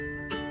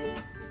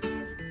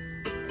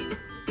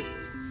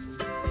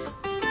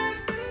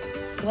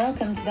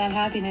Welcome to That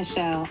Happiness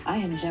Show. I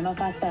am Gemma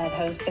Fawcett,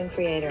 host and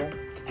creator.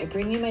 I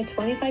bring you my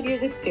 25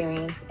 years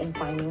experience in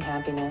finding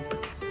happiness.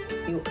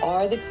 You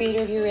are the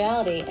creator of your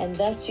reality, and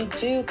thus you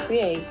do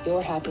create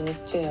your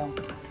happiness too.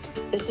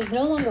 This is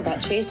no longer about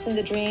chasing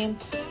the dream,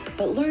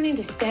 but learning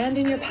to stand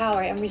in your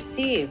power and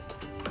receive.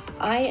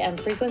 I am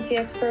frequency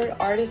expert,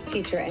 artist,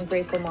 teacher, and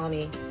grateful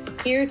mommy,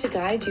 here to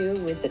guide you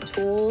with the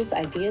tools,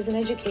 ideas, and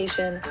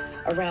education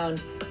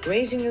around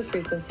raising your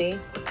frequency,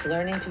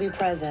 learning to be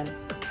present,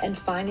 and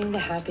finding the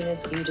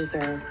happiness you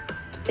deserve.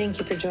 Thank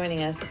you for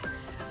joining us.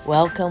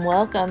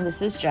 Welcome.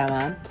 This is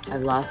Gemma.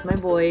 I've lost my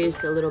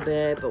voice a little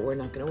bit, but we're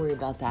not going to worry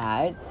about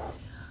that.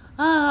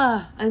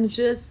 I'm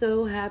just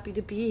so happy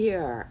to be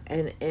here.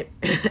 And it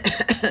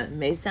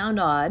may sound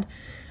odd.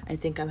 I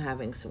think I'm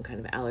having some kind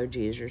of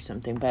allergies or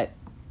something, but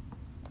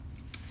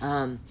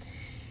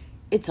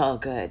it's all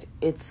good.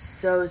 It's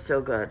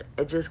so good.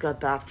 I just got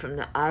back from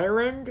the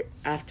island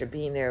after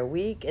being there a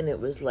week, and it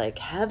was like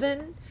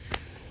heaven.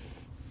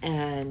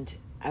 And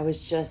I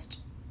was just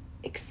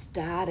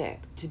ecstatic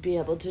to be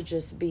able to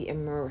just be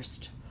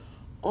immersed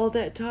all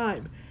that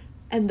time.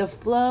 And the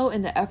flow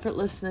and the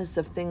effortlessness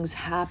of things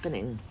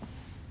happening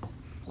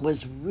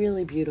was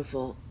really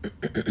beautiful.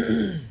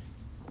 There's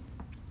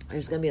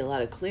going to be a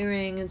lot of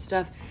clearing and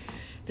stuff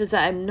because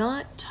I'm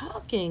not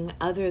talking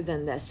other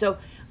than this. So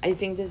I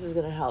think this is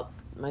going to help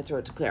my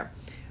throat to clear.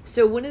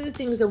 So one of the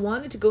things I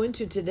wanted to go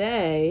into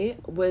today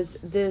was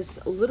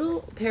this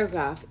little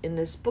paragraph in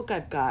this book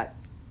I've got.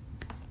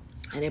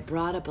 And it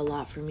brought up a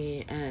lot for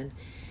me, and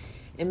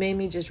it made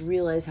me just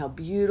realize how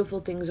beautiful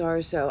things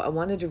are. So I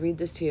wanted to read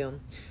this to you.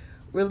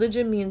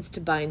 Religion means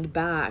to bind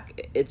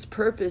back. Its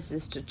purpose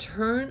is to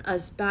turn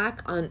us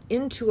back on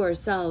into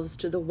ourselves,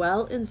 to the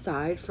well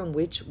inside from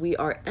which we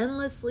are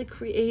endlessly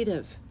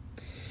creative.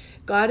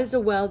 God is a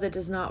well that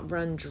does not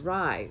run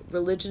dry.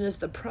 Religion is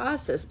the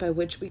process by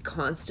which we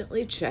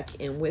constantly check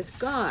in with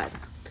God,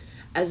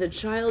 as a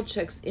child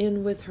checks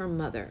in with her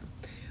mother.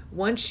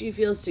 Once she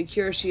feels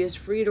secure, she is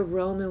free to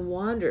roam and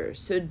wander.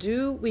 So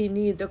do we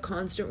need the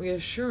constant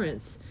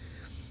reassurance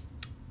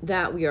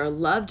that we are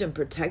loved and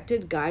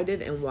protected,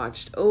 guided, and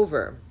watched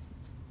over.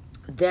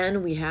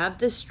 Then we have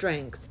the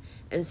strength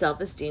and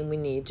self-esteem we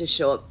need to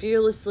show up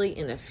fearlessly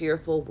in a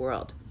fearful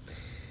world.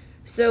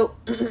 So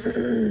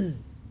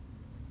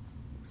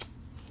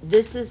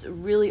this is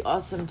really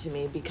awesome to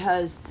me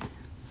because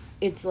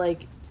it's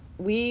like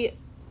we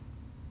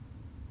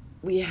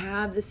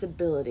have this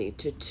ability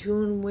to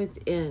tune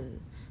within,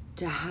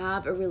 to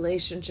have a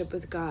relationship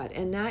with God.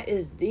 And that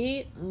is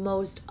the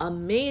most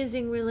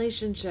amazing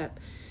relationship.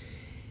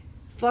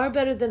 Far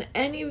better than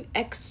any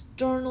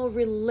external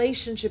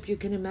relationship you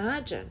can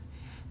imagine.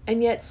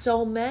 And yet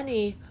so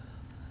many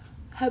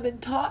have been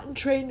taught and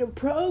trained and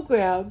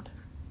programmed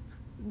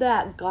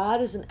that God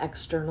is an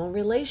external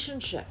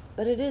relationship,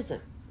 but it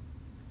isn't.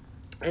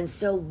 And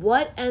so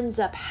what ends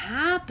up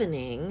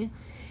happening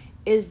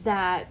is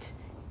that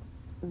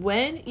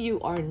when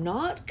you are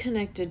not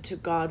connected to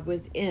God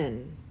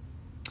within,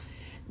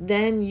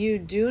 then you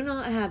do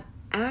not have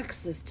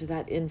access to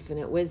that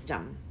infinite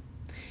wisdom.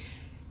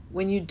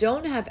 When you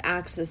don't have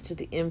access to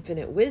the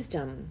infinite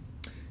wisdom,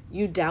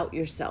 you doubt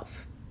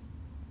yourself.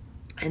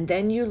 And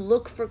then you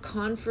look for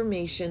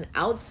confirmation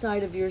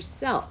outside of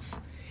yourself.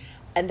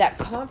 And that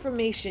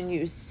confirmation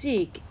you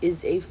seek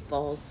is a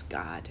false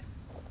God.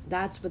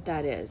 That's what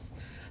that is.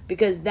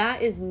 Because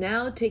that is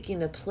now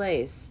taking a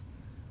place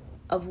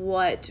of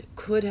what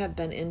could have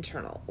been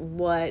internal,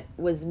 what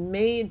was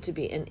made to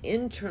be an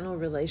internal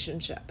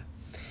relationship.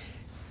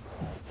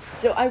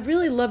 So I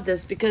really love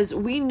this because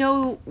we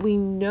know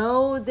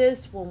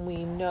this when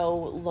we know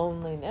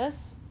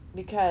loneliness,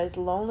 because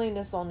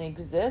loneliness only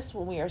exists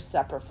when we are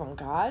separate from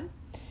God.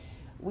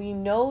 We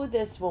know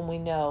this when we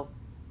know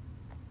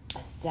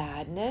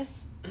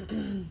sadness,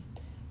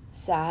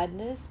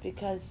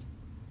 because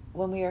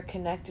when we are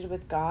connected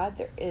with God,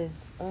 there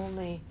is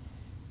only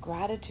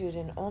gratitude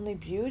and only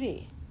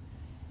beauty.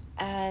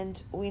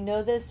 And we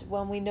know this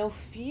when we know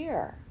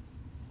fear,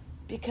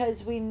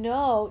 because we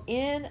know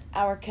in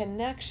our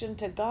connection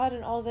to God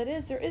and all that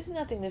is, there is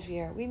nothing to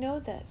fear. We know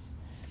this.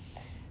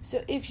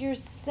 So if you're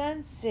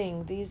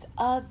sensing these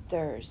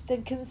others,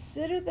 then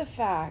consider the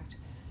fact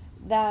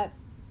that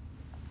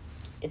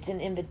it's an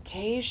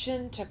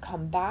invitation to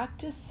come back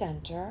to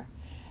center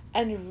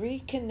and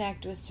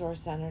reconnect with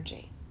source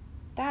energy.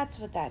 That's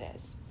what that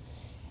is.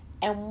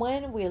 And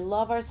when we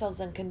love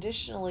ourselves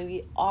unconditionally,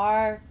 we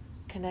are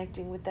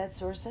connecting with that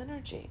source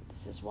energy.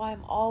 This is why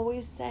I'm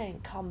always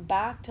saying, come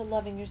back to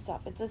loving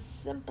yourself. It's a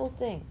simple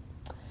thing.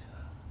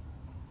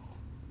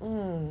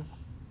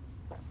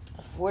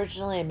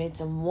 Fortunately, I made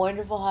some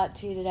wonderful hot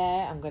tea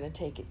today. I'm going to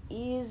take it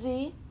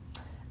easy.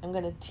 I'm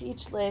going to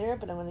teach later,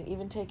 but I'm going to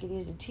even take it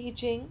easy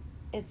teaching.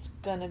 It's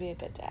going to be a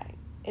good day.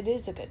 It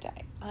is a good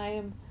day. I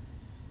am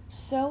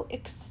so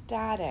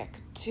ecstatic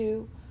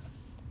to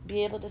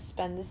be able to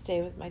spend this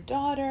day with my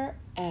daughter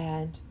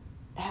and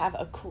have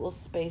a cool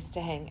space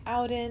to hang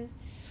out in.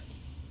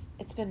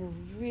 It's been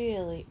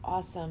really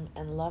awesome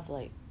and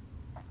lovely.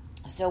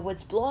 So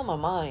what's blowing my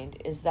mind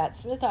is that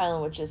Smith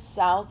Island, which is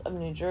south of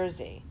New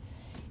Jersey,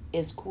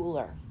 is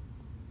cooler.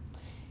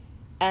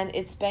 And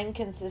it's been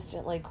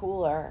consistently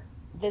cooler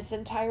this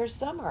entire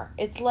summer.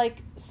 It's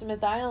like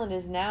Smith Island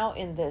is now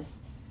in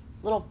this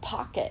little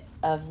pocket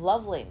of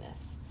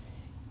loveliness.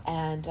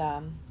 And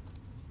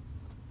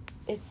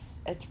it's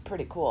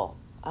pretty cool.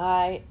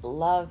 I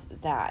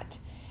love that.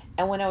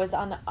 And when I was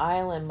on the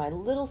island, my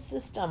little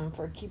system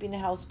for keeping the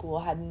house cool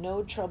had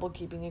no trouble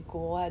keeping it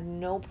cool, had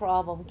no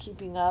problem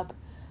keeping up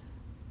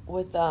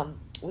with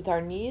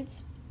our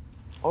needs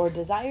or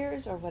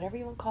desires or whatever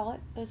you want to call it.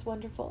 It was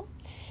wonderful.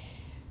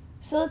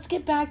 So let's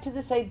get back to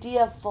this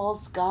idea of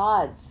false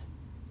gods.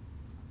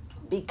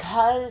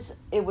 Because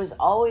it was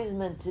always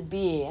meant to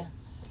be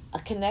a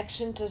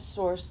connection to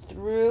source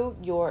through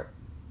your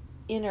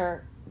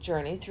inner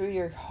journey, through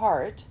your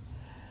heart.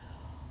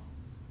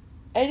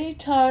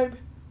 Anytime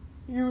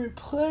you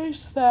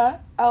replace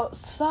that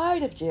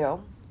outside of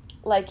you,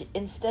 like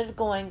instead of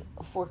going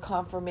for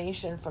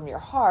confirmation from your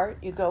heart,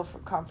 you go for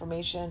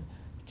confirmation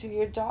to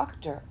your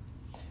doctor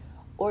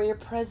or your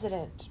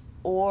president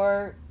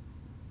or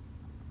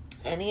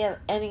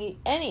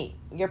any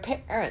your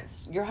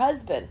parents, your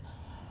husband.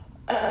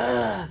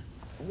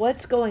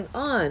 What's going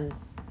on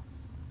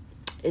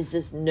is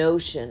this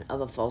notion of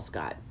a false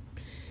god.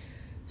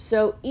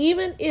 So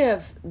even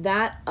if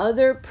that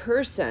other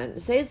person,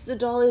 say it's the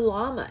Dalai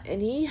Lama,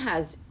 and he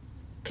has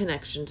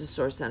connection to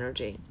source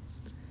energy,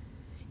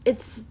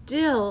 it's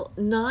still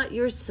not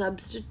your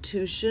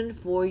substitution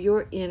for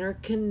your inner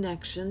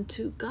connection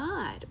to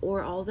God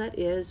or all that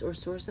is or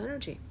source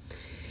energy.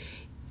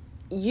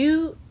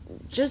 You,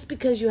 just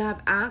because you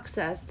have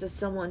access to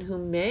someone who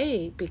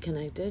may be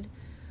connected,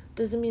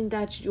 doesn't mean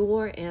that's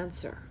your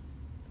answer.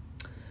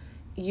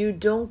 You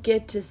don't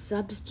get to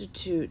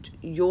substitute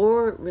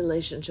your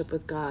relationship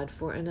with God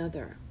for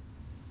another.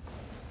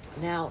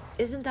 Now,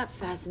 isn't that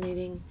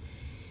fascinating?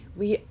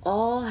 We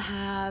all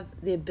have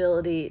the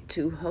ability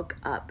to hook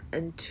up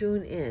and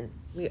tune in.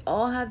 We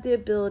all have the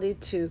ability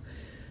to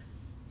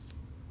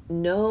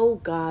know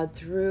God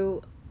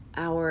through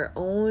our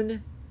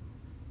own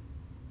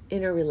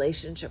inner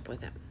relationship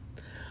with Him.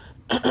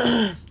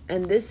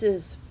 And this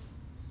is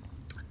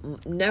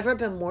never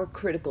been more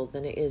critical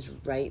than it is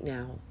right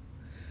now,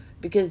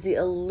 because the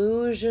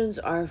illusions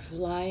are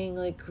flying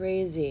like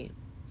crazy.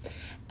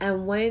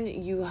 And when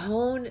you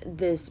hone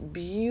this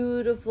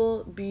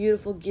beautiful,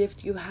 beautiful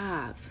gift you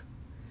have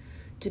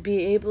to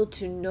be able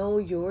to know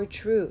your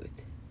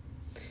truth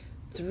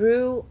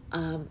through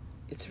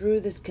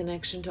this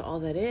connection to all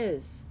that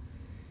is,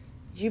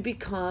 you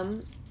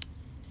become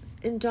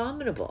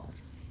indomitable.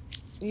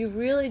 You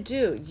really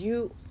do.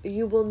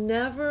 You will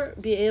never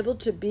be able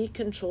to be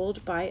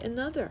controlled by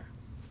another.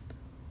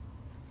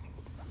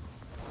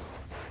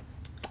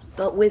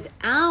 But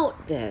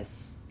without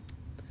this,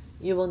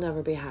 you will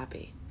never be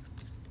happy.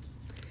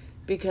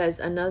 Because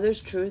another's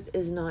truth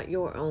is not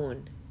your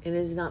own and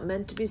is not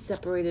meant to be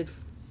separated,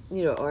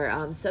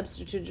 or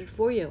substituted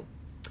for you.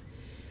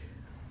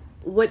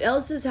 What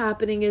else is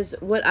happening is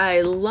what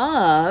I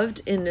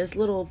loved in this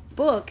little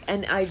book,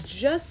 and I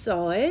just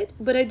saw it,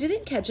 but I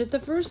didn't catch it the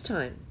first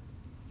time.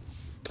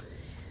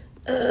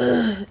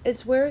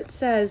 It's where it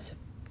says,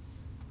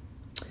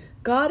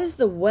 God is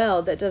the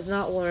well that does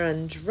not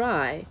run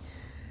dry.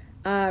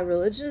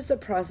 Religion is the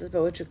process by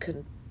which you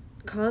can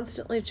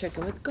constantly check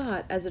in with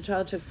God as a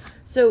child should.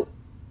 So,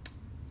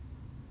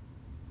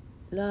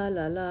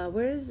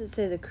 where does it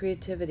say the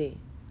creativity?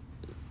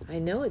 I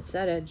know it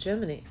said it,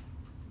 Gemini.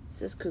 Is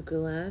this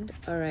Cuckoo Land?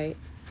 All right.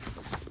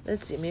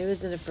 Let's see. Maybe it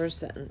was in the first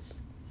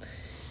sentence.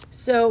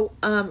 So,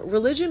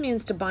 religion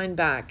means to bind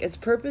back. Its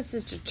purpose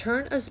is to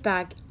turn us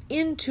back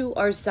into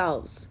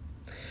ourselves,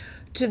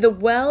 to the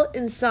well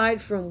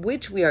inside from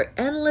which we are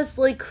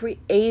endlessly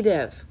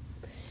creative.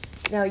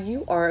 Now,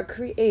 you are a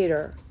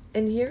creator,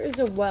 and here is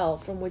a well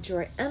from which you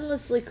are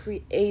endlessly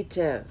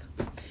creative.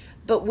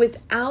 But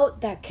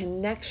without that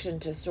connection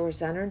to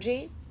source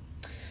energy,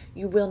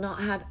 you will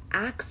not have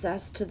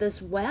access to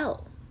this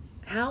well.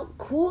 How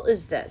cool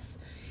is this?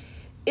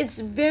 It's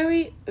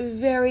very,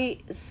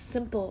 very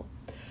simple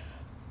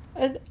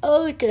and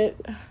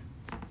elegant.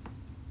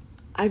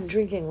 I'm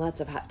drinking lots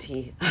of hot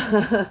tea.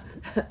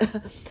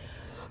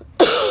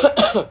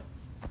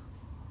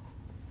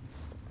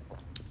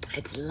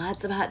 It's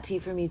lots of hot tea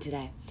for me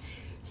today.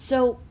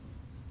 So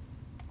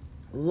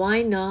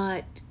why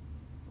not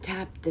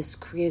tap this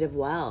creative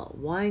well?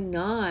 Why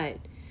not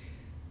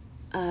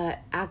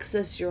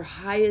access your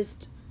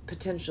highest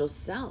potential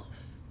self?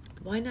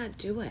 Why not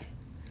do it?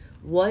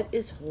 What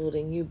is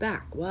holding you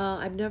back? Well,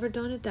 I've never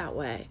done it that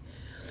way.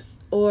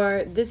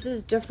 Or this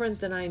is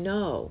different than I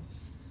know.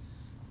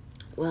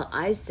 Well,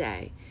 I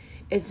say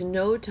it's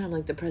no time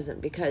like the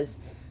present, because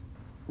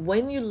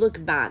when you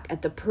look back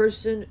at the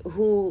person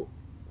who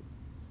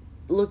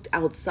looked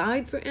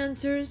outside for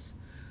answers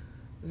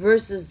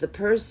versus the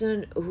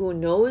person who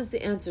knows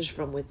the answers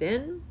from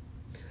within,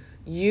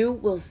 you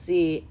will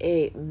see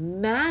a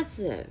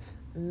massive,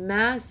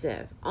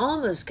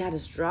 almost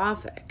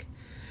catastrophic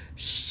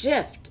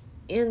shift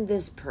in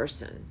this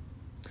person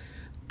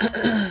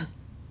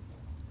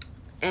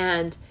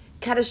And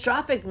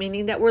catastrophic,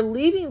 meaning that we're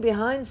leaving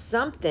behind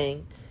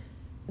something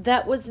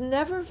that was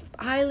never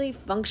highly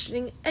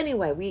functioning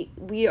anyway.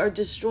 We are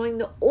destroying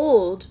the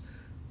old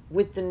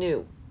with the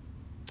new.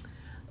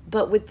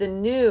 But with the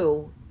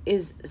new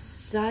is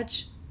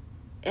such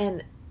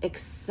an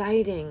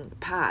exciting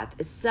path.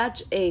 It's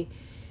such a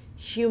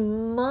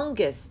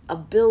humongous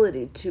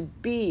ability to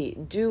be,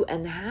 do,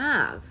 and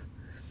have,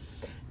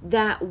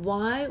 that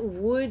why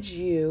would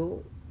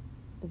you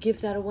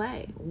give that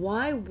away?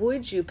 Why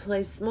would you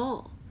play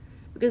small?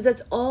 Because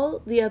that's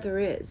all the other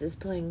is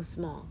playing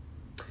small.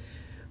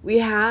 We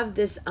have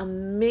this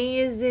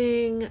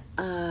amazing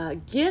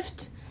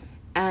gift,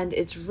 and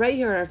it's right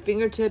here at our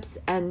fingertips,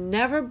 and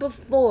never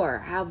before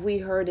have we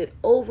heard it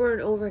over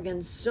and over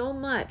again so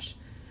much,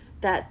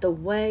 that the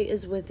way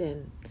is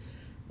within,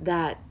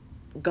 that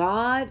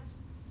God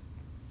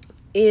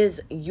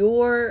is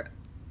your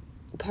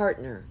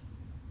partner.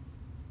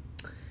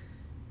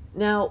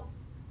 Now,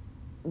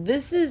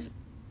 this is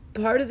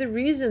part of the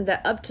reason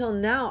that up till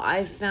now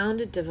I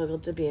found it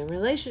difficult to be in a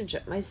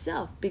relationship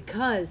myself,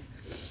 because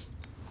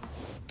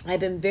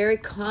I've been very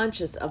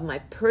conscious of my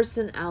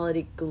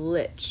personality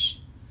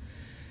glitch,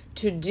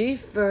 to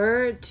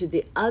defer to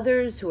the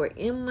others who are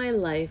in my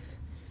life,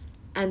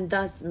 and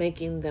thus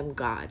making them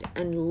God,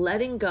 and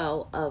letting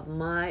go of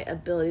my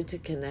ability to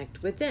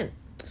connect within.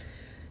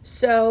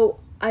 So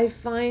I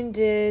find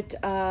it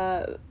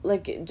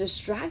like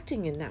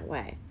distracting in that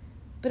way.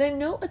 But I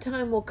know a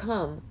time will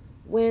come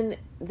when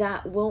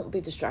that won't be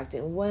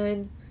distracting,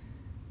 when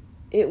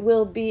it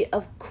will be,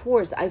 of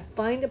course, I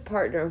find a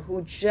partner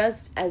who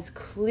just as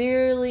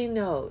clearly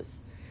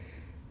knows,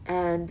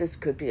 and this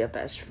could be a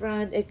best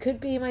friend, it could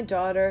be my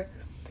daughter,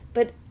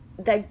 but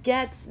that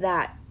gets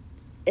that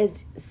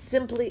as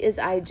simply as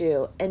I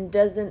do, and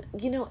doesn't,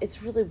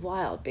 it's really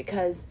wild,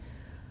 because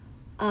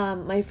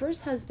my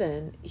first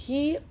husband,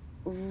 he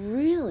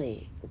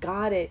really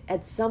got it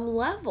at some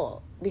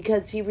level,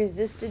 because he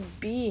resisted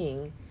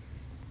being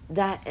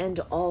that end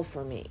all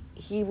for me.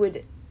 He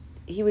would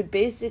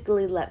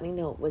basically let me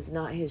know it was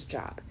not his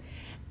job.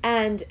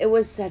 And it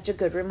was such a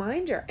good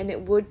reminder, and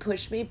it would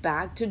push me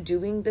back to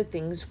doing the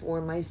things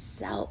for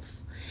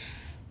myself.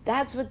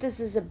 That's what this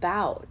is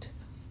about.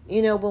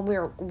 When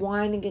we're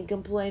whining and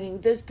complaining,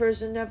 this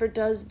person never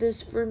does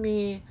this for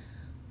me.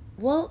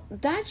 Well,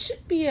 that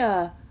should be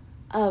a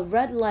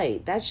red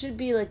light. That should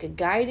be like a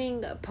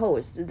guiding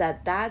post,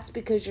 that's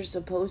because you're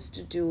supposed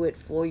to do it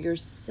for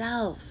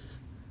yourself.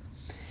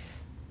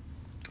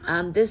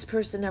 This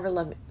person never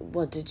loved me.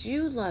 Well, did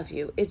you love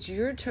you? It's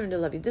your turn to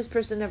love you. This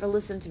person never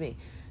listened to me.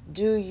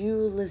 Do you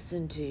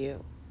listen to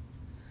you?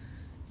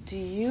 Do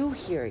you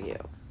hear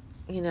you?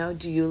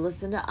 Do you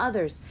listen to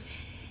others?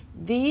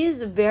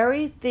 These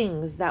very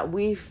things that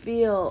we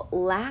feel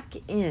lack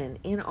in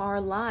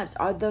our lives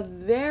are the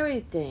very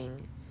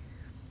thing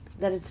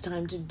that it's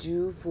time to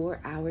do for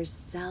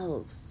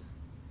ourselves.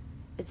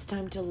 It's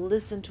time to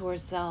listen to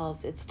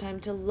ourselves. It's time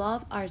to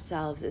love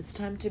ourselves. It's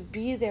time to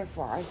be there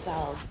for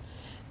ourselves.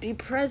 Be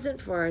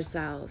present for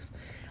ourselves.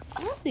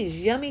 All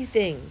these yummy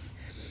things.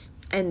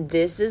 And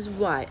this is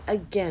why,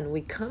 again,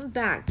 we come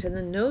back to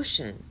the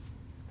notion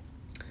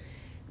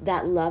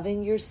that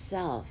loving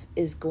yourself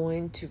is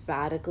going to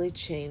radically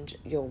change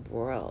your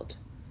world.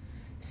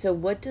 So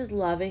what does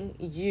loving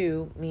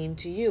you mean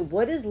to you?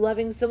 What does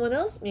loving someone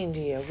else mean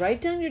to you? Write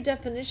down your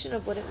definition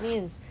of what it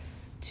means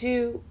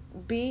to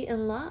be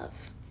in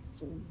love.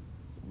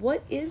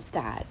 What is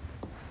that?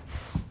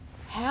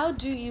 How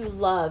do you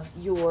love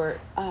your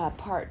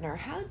partner?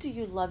 How do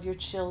you love your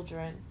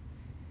children?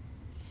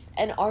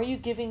 And are you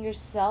giving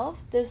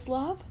yourself this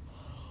love?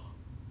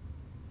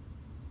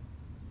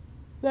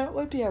 That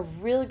would be a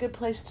really good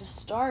place to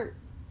start.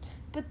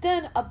 But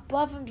then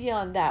above and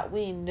beyond that,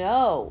 we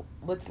know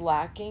what's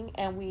lacking,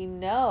 and we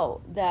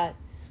know that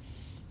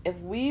if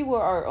we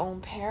were our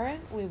own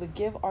parent, we would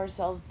give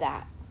ourselves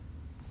that.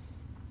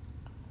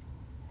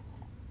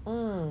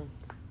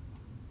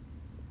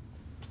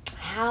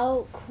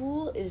 How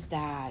cool is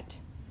that?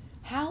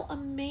 How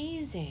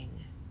amazing.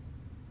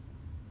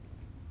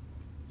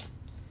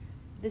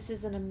 This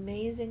is an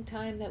amazing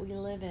time that we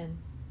live in.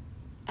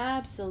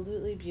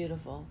 Absolutely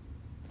beautiful.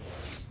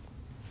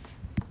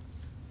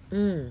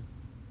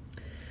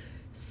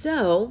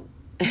 So,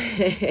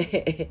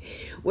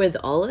 with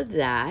all of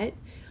that,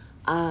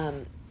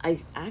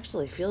 I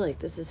actually feel like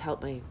this has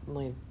helped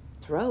my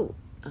throat.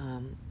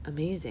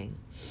 Amazing.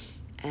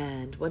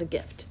 And what a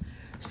gift.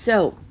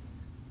 So,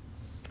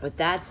 with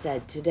that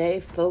said, today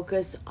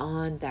focus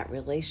on that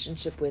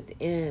relationship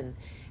within.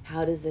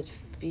 How does it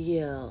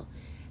feel?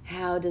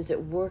 How does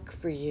it work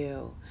for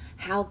you?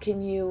 How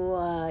can you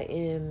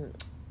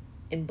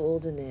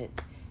embolden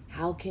it?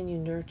 How can you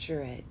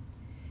nurture it?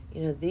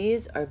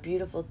 These are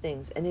beautiful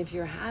things. And if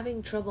you're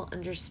having trouble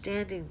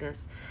understanding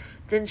this,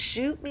 then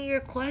shoot me your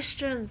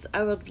questions.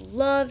 I would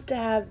love to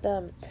have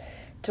them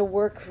to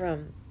work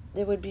from.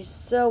 They would be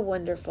so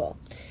wonderful.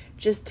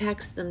 Just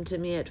text them to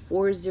me at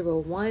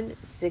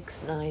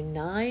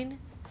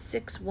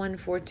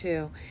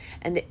 401-699-6142.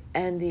 And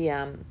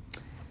the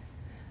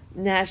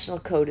national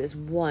code is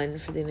 1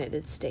 for the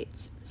United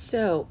States.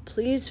 So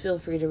please feel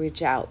free to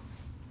reach out.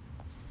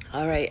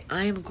 All right,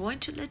 I am going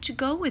to let you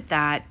go with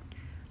that.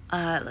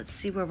 Let's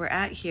see where we're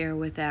at here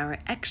with our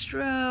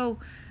extra.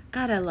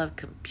 God, I love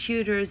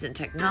computers and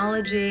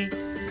technology.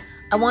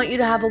 I want you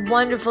to have a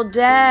wonderful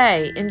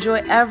day.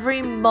 Enjoy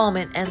every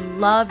moment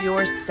and love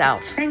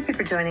yourself. Thank you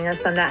for joining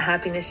us on That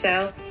Happiness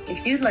Show.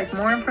 If you'd like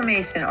more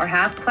information or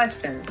have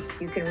questions,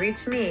 you can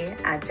reach me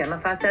at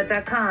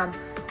GemmaFawcett.com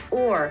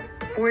or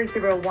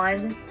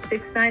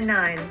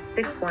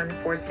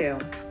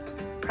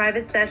 401-699-6142.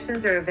 Private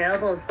sessions are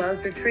available as well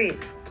as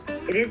retreats.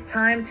 It is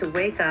time to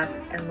wake up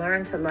and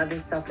learn to love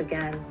yourself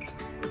again.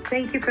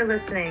 Thank you for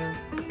listening.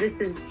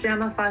 This is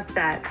Gemma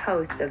Fawcett,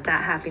 host of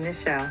That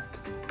Happiness Show.